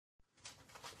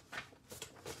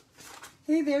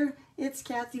Hey there, it's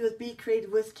Kathy with Be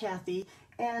Creative with Kathy,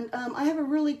 and I have a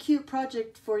really cute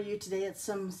project for you today. It's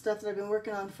some stuff that I've been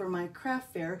working on for my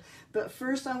craft fair, but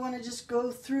first I want to just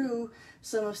go through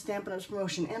some of Stampin' Up's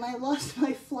promotion. And I lost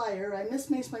my flyer, I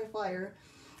misplaced my flyer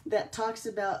that talks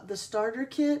about the starter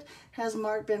kit has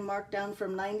been marked down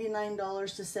from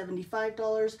 $99 to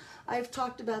 $75. I've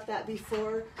talked about that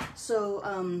before, so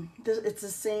it's the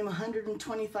same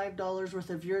 $125 worth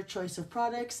of your choice of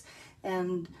products,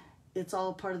 and it's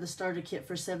all part of the starter kit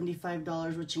for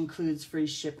 $75, which includes free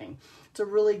shipping. It's a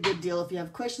really good deal. If you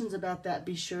have questions about that,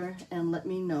 be sure and let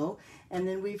me know. And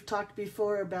then we've talked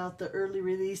before about the early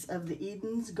release of the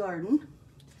Eden's Garden.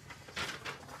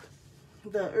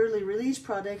 The early release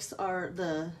products are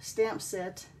the stamp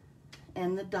set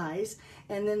and the dies,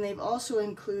 and then they've also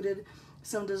included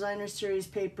some designer series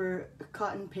paper,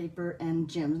 cotton paper, and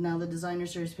gems. Now the designer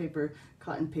series paper,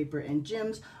 cotton paper, and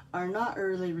gems are not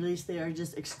early release. They are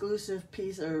just exclusive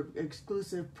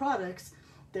exclusive products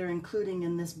they're including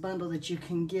in this bundle that you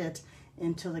can get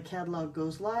until the catalog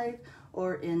goes live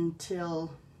or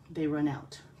until they run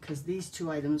out, because these two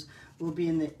items will be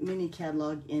in the mini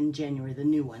catalog in January, the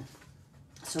new one.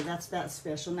 So that's that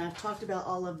special. Now I've talked about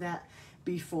all of that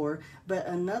before, but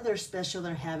another special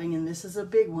they're having, and this is a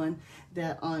big one,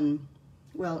 that on,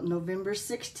 well, November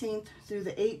 16th through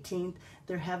the 18th,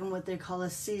 they're having what they call a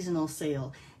seasonal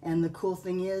sale. And the cool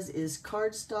thing is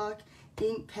cardstock,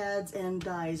 ink pads, and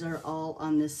dies are all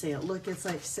on this sale. Look, it's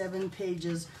like 7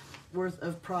 pages worth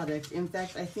of product. In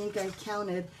fact, I think I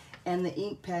counted, and the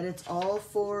ink pad, it's all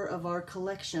 4 of our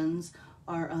collections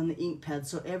are on the ink pad.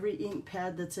 So every ink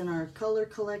pad that's in our color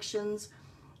collections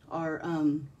are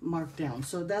marked down.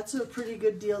 So that's a pretty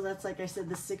good deal. That's, like I said,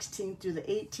 the 16th through the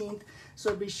 18th.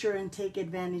 So be sure and take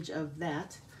advantage of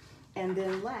that. And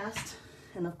then last,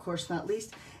 and of course not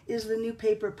least, is the new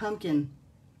paper pumpkin.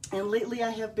 And lately I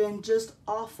have been just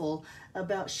awful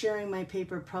about sharing my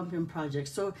paper pumpkin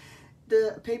projects. So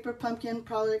the paper pumpkin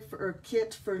product or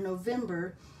kit for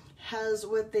November has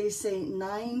what they say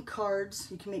 9 cards.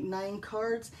 You can make 9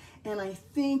 cards, and I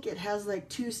think it has like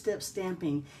 2-step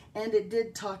stamping, and it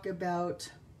did talk about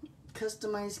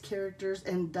customized characters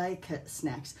and die cut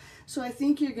snacks. So I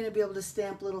think you're going to be able to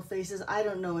stamp little faces. I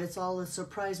don't know, it's all a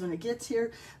surprise when it gets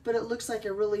here, but it looks like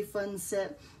a really fun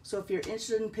set. So if you're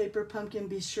interested in paper pumpkin,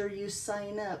 be sure you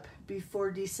sign up before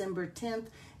December 10th,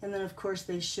 and then of course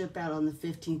they ship out on the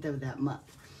 15th of that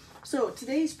month. So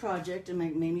today's project, and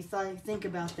made me think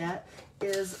about that,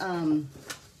 is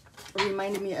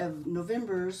reminded me of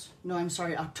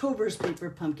October's paper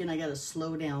pumpkin. I gotta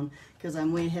slow down because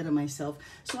I'm way ahead of myself.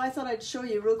 So I thought I'd show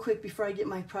you real quick before I get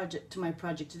my project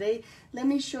today. Let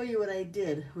me show you what I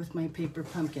did with my paper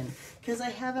pumpkin, because I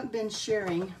haven't been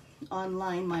sharing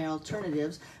online my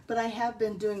alternatives, but I have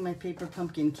been doing my paper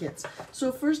pumpkin kits.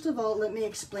 So first of all, let me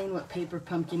explain what paper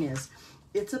pumpkin is.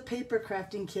 It's a paper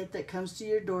crafting kit that comes to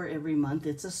your door every month.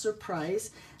 It's a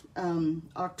surprise.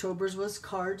 October's was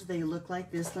cards. They look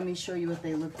like this. Let me show you what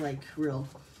they look like real.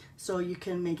 So you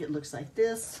can make it looks like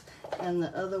this, and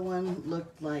the other one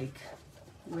looked like,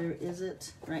 where is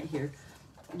it? Right here.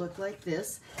 Look like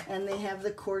this. And they have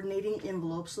the coordinating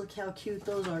envelopes. Look how cute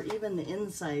those are. Even the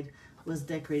inside was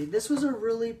decorated. This was a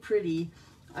really pretty,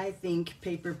 I think,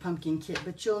 paper pumpkin kit.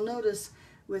 But you'll notice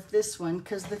with this one,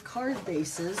 because the card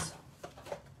bases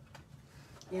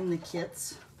in the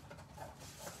kits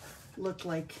look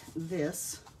like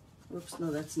this. Whoops,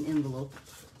 no, that's an envelope.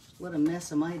 What a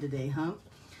mess am I today, huh?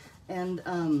 And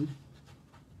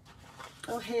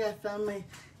oh hey, I found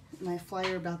my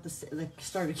flyer about the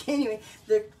starter kit. Anyway,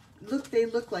 they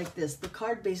look like this. The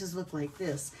card bases look like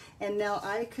this. And now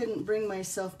I couldn't bring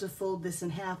myself to fold this in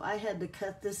half. I had to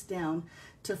cut this down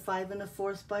to 5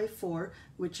 1/4 by 4,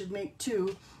 which would make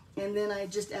 2. And then I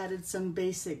just added some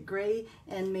basic gray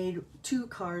and made 2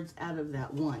 cards out of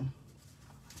that one.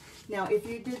 Now, if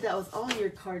you did that with all your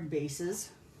card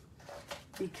bases,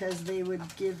 because they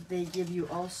give you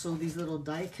also these little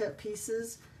die cut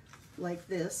pieces like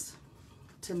this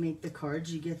to make the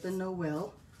cards. You get the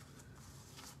Noel.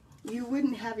 You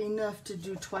wouldn't have enough to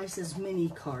do twice as many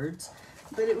cards,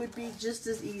 but it would be just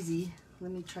as easy.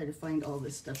 Let me try to find all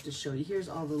this stuff to show you. Here's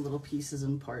all the little pieces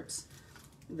and parts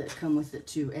that come with it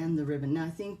too, and the ribbon. Now I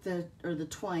think the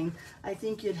twine, I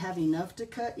think you'd have enough to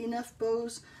cut enough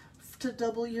bows to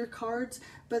double your cards,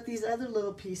 but these other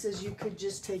little pieces you could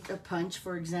just take a punch.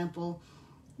 For example,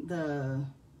 the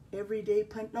everyday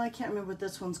punch, no, I can't remember what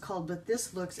this one's called, but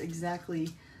this looks exactly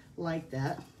like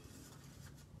that,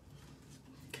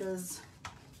 because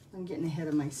I'm getting ahead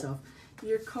of myself.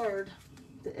 Your card,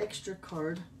 the extra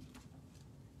card,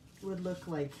 would look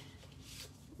like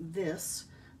this,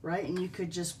 right? And you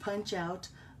could just punch out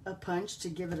a punch to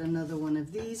give it another one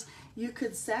of these. You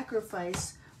could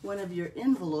sacrifice one of your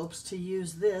envelopes to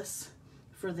use this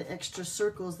for the extra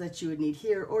circles that you would need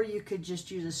here, or you could just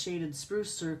use a shaded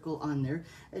spruce circle on there.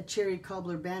 A cherry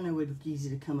cobbler banner would be easy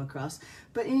to come across.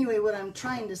 But anyway, what I'm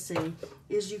trying to say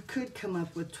is you could come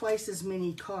up with twice as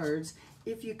many cards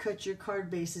if you cut your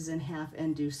card bases in half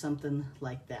and do something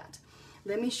like that.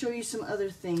 Let me show you some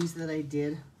other things that I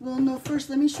did. Well, no,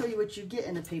 first let me show you what you get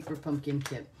in a paper pumpkin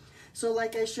kit. So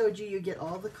like I showed you, you get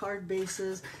all the card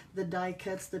bases, the die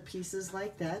cuts, the pieces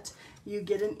like that. You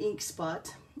get an ink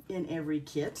spot in every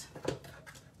kit.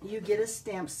 You get a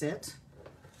stamp set.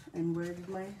 And where did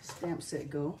my stamp set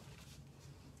go?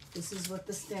 This is what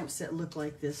the stamp set looked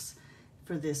like this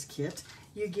for this kit.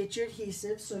 You get your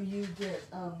adhesive, so you get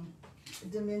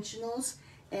dimensionals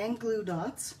and glue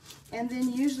dots, and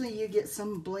then usually you get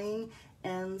some bling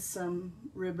and some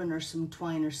ribbon or some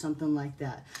twine or something like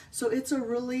that. So it's a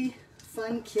really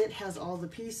fun kit, has all the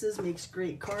pieces, makes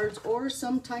great cards or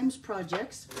sometimes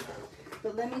projects.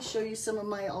 But let me show you some of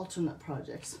my alternate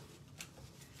projects.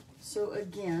 So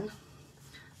again,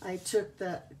 I took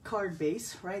the card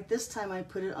base, right? This time I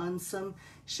put it on some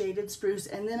shaded spruce,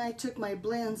 and then I took my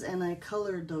blends and I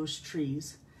colored those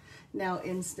trees. Now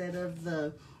instead of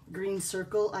the green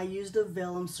circle, I used a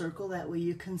vellum circle. That way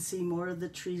you can see more of the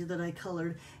trees that I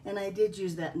colored. And I did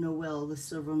use that Noel, the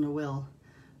silver Noel,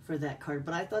 for that card.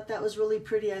 But I thought that was really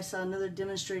pretty. I saw another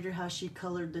demonstrator how she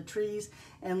colored the trees,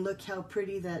 and look how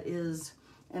pretty that is.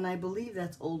 And I believe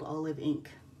that's Old Olive ink.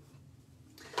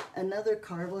 Another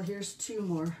card, well, here's two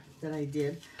more that I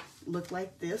did, look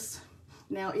like this.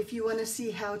 Now, if you want to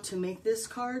see how to make this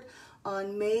card,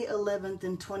 on May 11th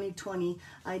in 2020,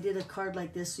 I did a card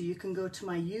like this, so you can go to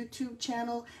my YouTube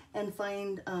channel and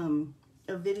find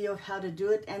a video of how to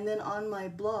do it. And then on my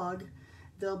blog,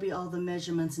 there'll be all the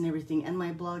measurements and everything. And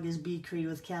my blog is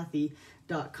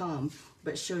becreativewithkathy.com,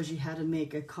 but shows you how to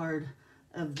make a card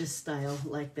of this style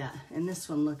like that. And this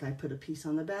one, look, I put a piece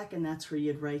on the back, and that's where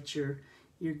you'd write your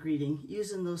greeting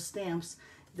using those stamps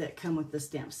that come with the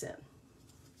stamp set.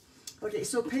 Okay,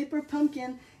 so paper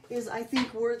pumpkin is, I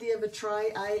think, worthy of a try.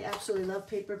 I absolutely love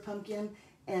paper pumpkin,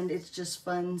 and it's just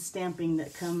fun stamping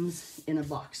that comes in a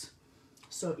box.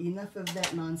 So enough of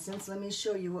that nonsense. Let me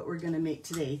show you what we're going to make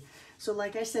today. So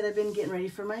like I said, I've been getting ready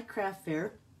for my craft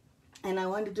fair, and I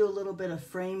wanted to do a little bit of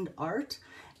framed art,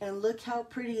 and look how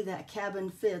pretty that cabin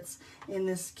fits in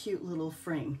this cute little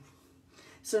frame.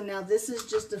 So now this is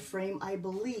just a frame. I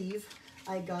believe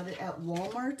I got it at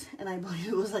Walmart, and I believe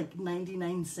it was like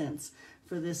 99 cents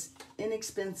for this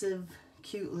inexpensive,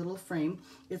 cute little frame.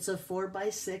 It's a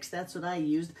 4x6, that's what I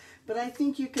used. But I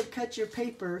think you could cut your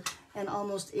paper and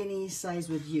almost any size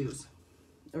would use,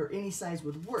 or any size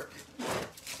would work.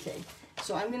 Okay,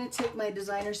 so I'm gonna take my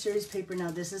Designer Series paper.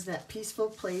 Now this is that Peaceful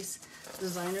Place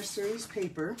Designer Series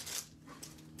paper,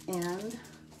 and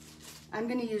I'm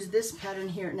going to use this pattern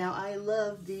here. Now I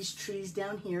love these trees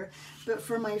down here, but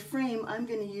for my frame I'm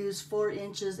going to use 4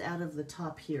 inches out of the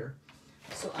top here.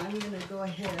 So I'm going to go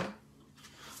ahead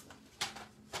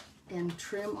and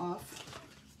trim off,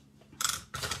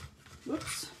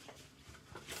 whoops,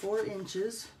 4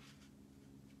 inches,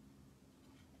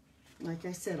 like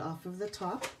I said, off of the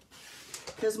top,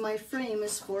 because my frame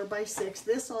is 4x6.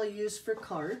 This I'll use for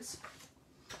cards,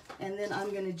 and then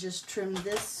I'm going to just trim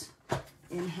this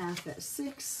in half at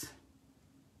 6.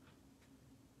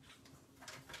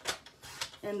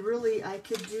 And really I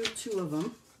could do 2 of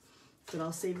them, but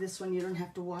I'll save this one. You don't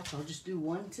have to watch. I'll just do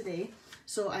 1 today.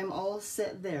 So I'm all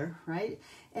set there, right?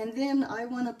 And then I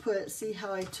want to put, see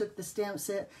how I took the stamp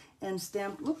set and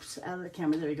stamped, whoops, out of the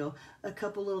camera, there you go, a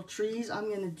couple little trees. I'm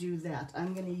going to do that.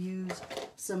 I'm going to use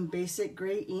some basic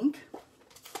gray ink,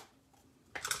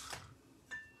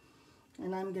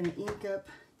 and I'm going to ink up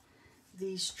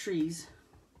these trees.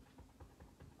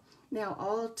 Now,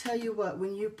 I'll tell you what,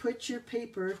 when you put your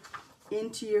paper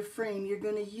into your frame, you're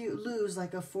going to lose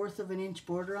like 1/4 of an inch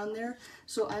border on there.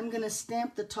 So I'm going to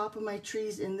stamp the top of my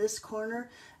trees in this corner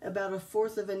about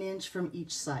 1/4 of an inch from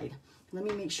each side. Let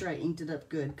me make sure I inked it up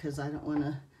good, because I don't want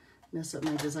to mess up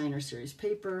my Designer Series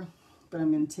paper. But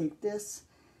I'm going to take this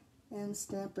and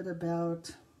stamp it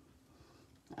about,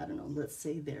 I don't know, let's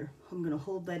say there. I'm going to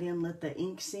hold that in, let the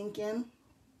ink sink in.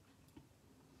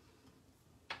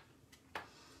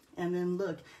 And then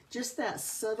look, just that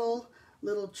subtle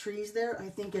little trees there, I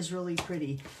think is really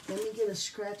pretty. Let me get a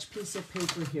scratch piece of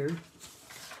paper here,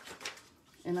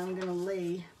 and I'm gonna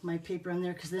lay my paper on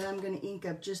there, because then I'm gonna ink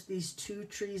up just these 2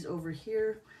 trees over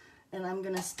here, and I'm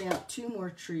gonna stamp 2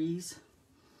 more trees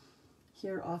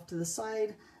here off to the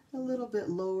side, a little bit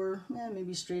lower,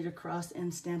 maybe straight across,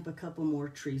 and stamp a couple more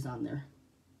trees on there.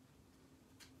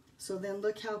 So then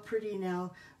look how pretty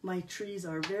now my trees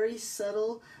are. Very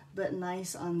subtle, but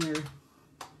nice on there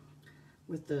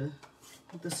with the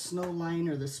snow line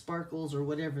or the sparkles or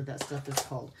whatever that stuff is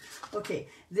called. Okay,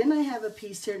 then I have a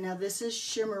piece here. Now this is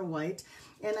shimmer white,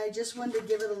 and I just wanted to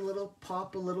give it a little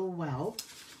pop, a little wow.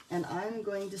 And I'm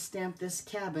going to stamp this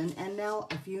cabin. And now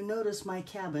if you notice my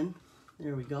cabin,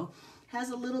 there we go,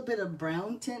 has a little bit of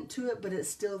brown tint to it, but it's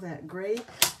still that gray.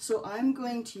 So I'm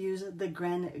going to use the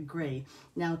granite gray.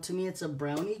 Now to me it's a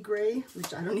brownie gray,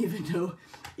 which I don't even know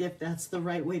if that's the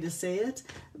right way to say it,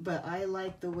 but I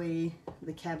like the way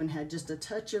the cabin had just a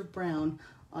touch of brown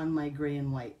on my gray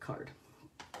and white card,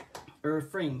 or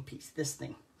frame piece, this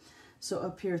thing. So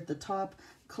up here at the top,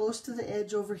 close to the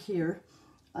edge over here,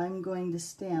 I'm going to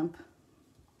stamp,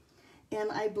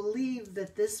 and I believe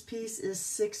that this piece is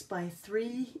 6 by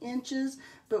 3 inches,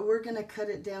 but we're going to cut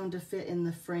it down to fit in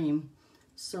the frame.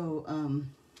 So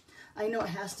I know it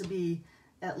has to be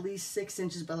at least 6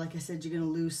 inches, but like I said, you're going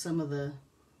to lose some of the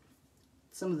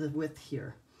width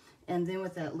here. And then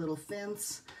with that little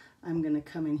fence, I'm going to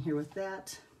come in here with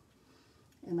that,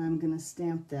 and I'm going to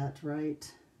stamp that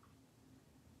right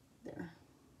there.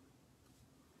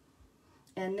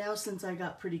 And now since I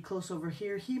got pretty close over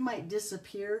here, he might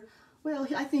disappear. Well,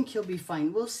 I think he'll be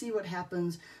fine. We'll see what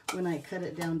happens when I cut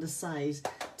it down to size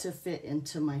to fit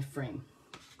into my frame.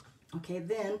 Okay,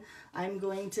 then I'm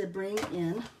going to bring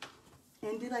in,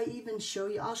 and did I even show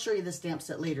you? I'll show you the stamp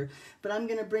set later, but I'm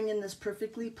going to bring in this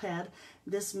Perfectly Pad,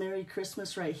 this Merry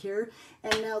Christmas right here.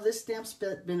 And now this stamp's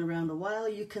been around a while.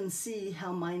 You can see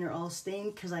how mine are all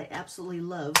stained because I absolutely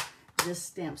love this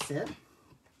stamp set.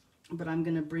 But I'm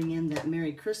going to bring in that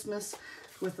Merry Christmas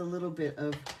with a little bit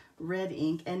of red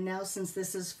ink. And now since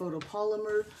this is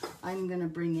photopolymer, I'm going to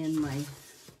bring in my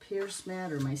Pierce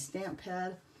mat or my stamp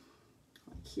pad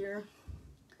like here,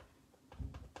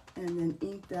 and then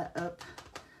ink that up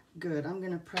good. I'm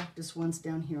going to practice once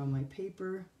down here on my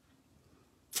paper.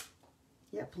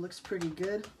 Yep, looks pretty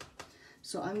good.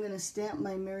 So I'm going to stamp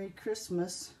my Merry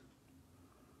Christmas.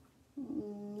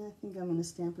 I think I'm going to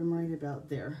stamp him right about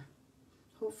there.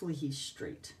 Hopefully he's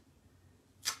straight.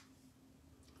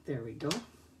 There we go.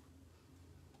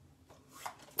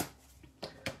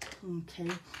 Okay,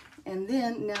 and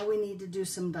then now we need to do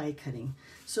some die cutting.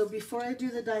 So before I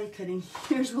do the die cutting,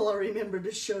 here's what I'll remember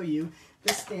to show you,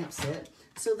 the stamp set.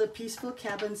 So the Peaceful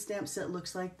Cabin stamp set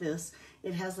looks like this.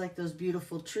 It has like those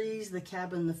beautiful trees, the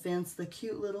cabin, the fence, the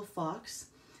cute little fox,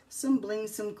 some bling,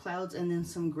 some clouds, and then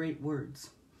some great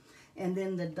words. And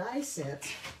then the die set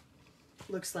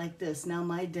looks like this. Now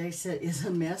my die set is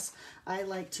a mess. I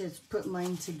like to put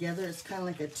mine together. It's kind of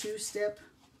like a two-step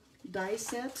die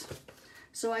set.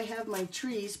 So I have my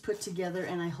trees put together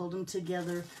and I hold them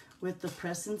together with the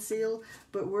press and seal,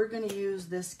 but we're going to use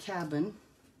this cabin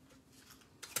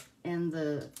and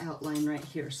the outline right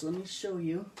here. So let me show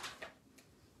you.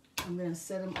 I'm going to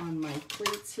set them on my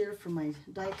plates here for my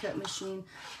die cut machine.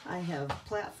 I have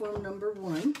platform number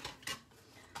 1,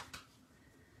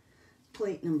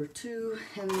 plate number 2,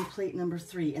 and then plate number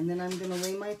 3. And then I'm going to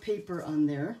lay my paper on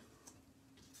there.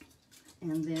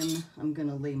 And then I'm going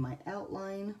to lay my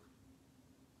outline.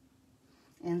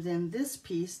 And then this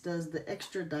piece does the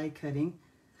extra die cutting.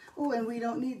 Oh, and we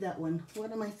don't need that one.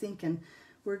 What am I thinking?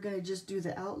 We're going to just do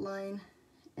the outline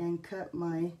and cut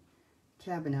my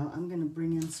cabin out. I'm going to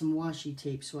bring in some washi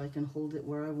tape so I can hold it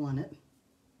where I want it.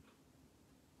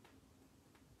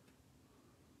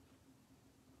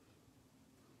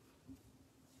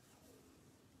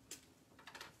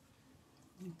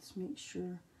 Let's make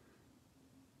sure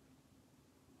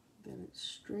that it's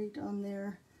straight on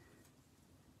there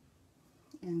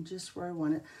and just where I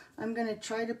want it. I'm going to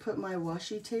try to put my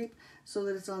washi tape so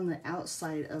that it's on the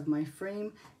outside of my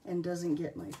frame and doesn't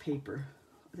get my paper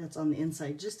that's on the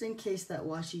inside, just in case that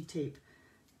washi tape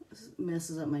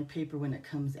messes up my paper when it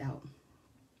comes out.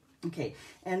 Okay,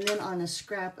 and then on a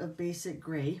scrap of basic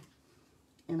gray,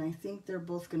 and I think they're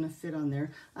both going to fit on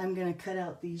there, I'm going to cut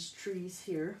out these trees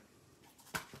here.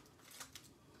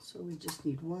 So we just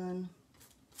need 1,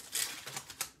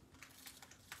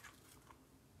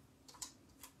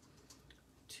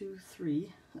 2,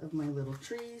 3 of my little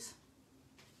trees.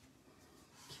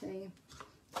 Okay,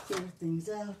 clear things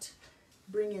out,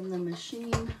 bring in the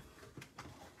machine.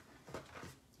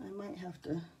 I might have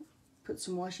to put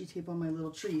some washi tape on my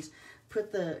little trees.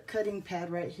 Put the cutting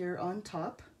pad right here on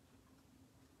top.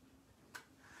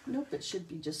 Nope, it should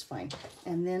be just fine.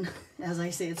 And then, as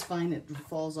I say, it's fine, it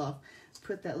falls off.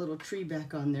 Put that little tree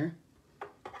back on there,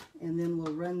 and then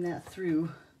we'll run that through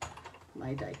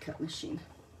my die cut machine.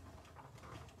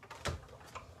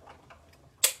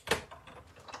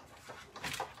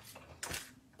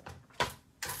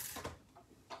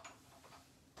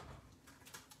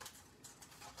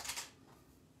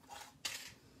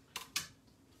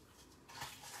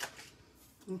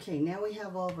 Okay, now we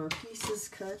have all of our pieces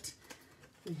cut.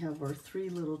 We have our 3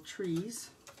 little trees.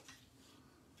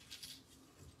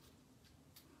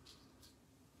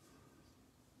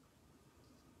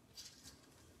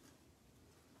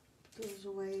 Those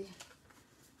away.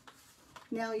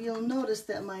 Now you'll notice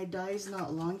that my die is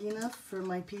not long enough for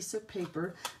my piece of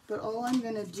paper, but all I'm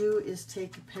going to do is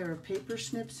take a pair of paper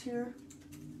snips here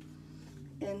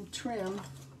and trim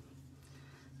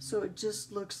so it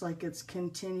just looks like it's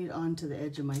continued onto the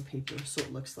edge of my paper, so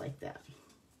it looks like that.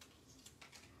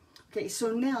 Okay,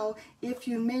 so now if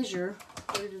you measure,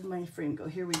 where did my frame go?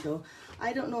 Here we go.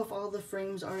 I don't know if all the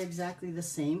frames are exactly the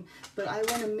same, but I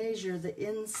want to measure the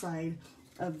inside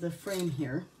of the frame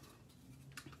here.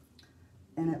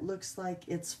 And it looks like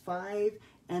it's 5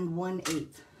 1/8.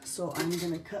 So I'm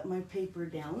going to cut my paper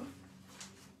down.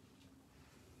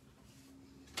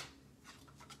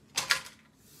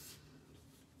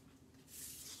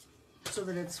 So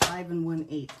that it's 5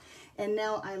 1/8. And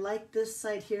now I like this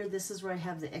side here. This is where I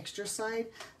have the extra side.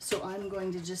 So I'm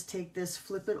going to just take this,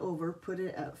 flip it over, put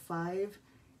it at 5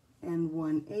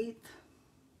 1/8.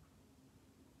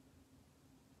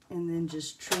 And then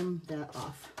just trim that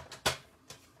off.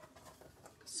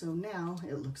 So now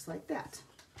it looks like that.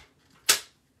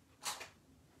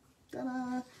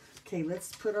 Ta-da! Okay,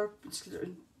 let's put our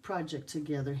project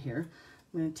together here.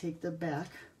 I'm going to take the back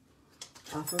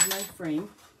off of my frame.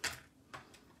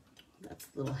 That's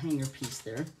the little hanger piece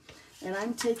there. And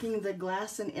I'm taking the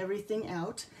glass and everything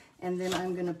out, and then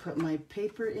I'm going to put my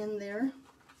paper in there.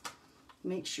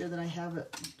 Make sure that I have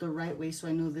it the right way so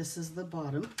I know this is the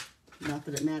bottom. Not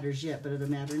that it matters yet, but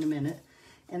it'll matter in a minute.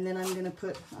 And then I'm going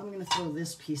to throw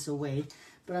this piece away,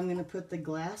 but I'm going to put the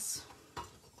glass,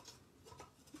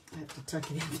 I have to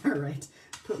tuck it in there, right?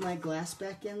 Put my glass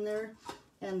back in there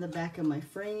and the back of my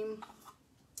frame.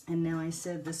 And now I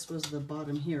said this was the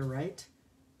bottom here, right?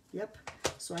 Yep.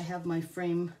 So I have my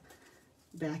frame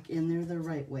back in there the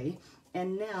right way.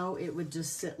 And now it would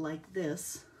just sit like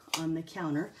this on the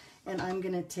counter. And I'm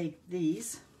going to take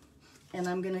these and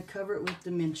I'm going to cover it with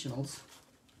dimensionals.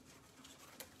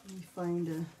 Let me find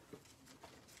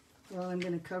a, well, I'm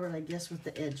going to cover it, I guess, with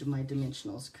the edge of my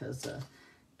dimensionals, because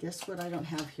guess what I don't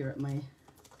have here at my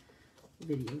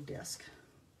video desk.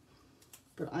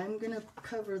 But I'm going to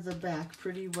cover the back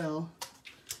pretty well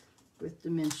with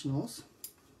dimensionals.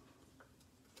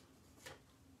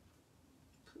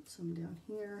 Put some down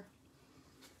here,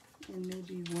 and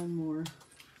maybe one more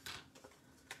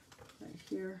right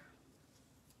here.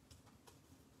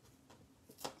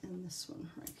 And this one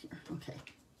right here. Okay.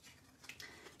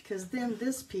 Because then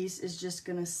this piece is just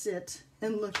going to sit,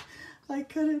 and look, I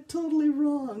cut it totally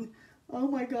wrong. Oh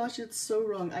my gosh, it's so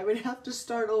wrong. I would have to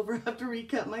start over, have to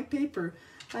recut my paper.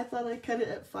 I thought I cut it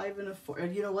at 5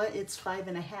 1/4. You know what? It's 5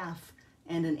 1/2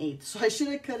 1/8. So I should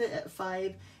have cut it at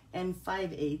 5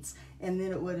 5/8, and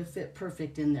then it would have fit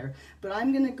perfect in there. But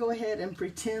I'm going to go ahead and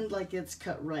pretend like it's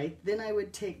cut right. Then I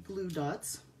would take glue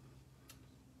dots.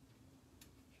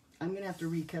 I'm going to have to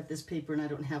recut this paper, and I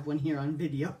don't have one here on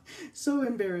video. So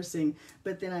embarrassing.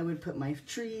 But then I would put my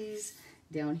trees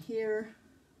down here.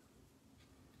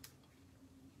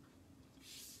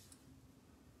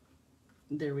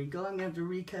 There we go. I'm going to have to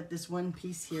recut this one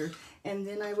piece here. And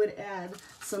then I would add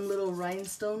some little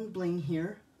rhinestone bling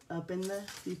here. Up in the,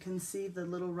 you can see the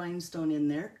little rhinestone in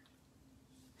there.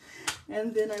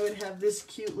 And then I would have this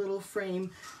cute little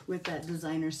frame with that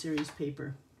designer series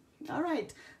paper. All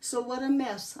right, so what a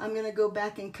mess. I'm going to go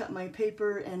back and cut my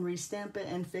paper and restamp it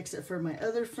and fix it for my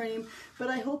other frame. But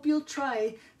I hope you'll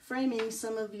try framing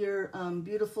some of your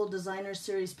beautiful designer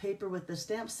series paper with the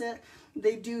stamp set.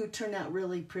 They do turn out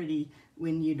really pretty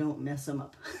when you don't mess them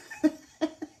up.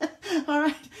 All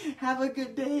right, have a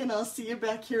good day, and I'll see you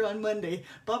back here on Monday.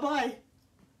 Bye-bye.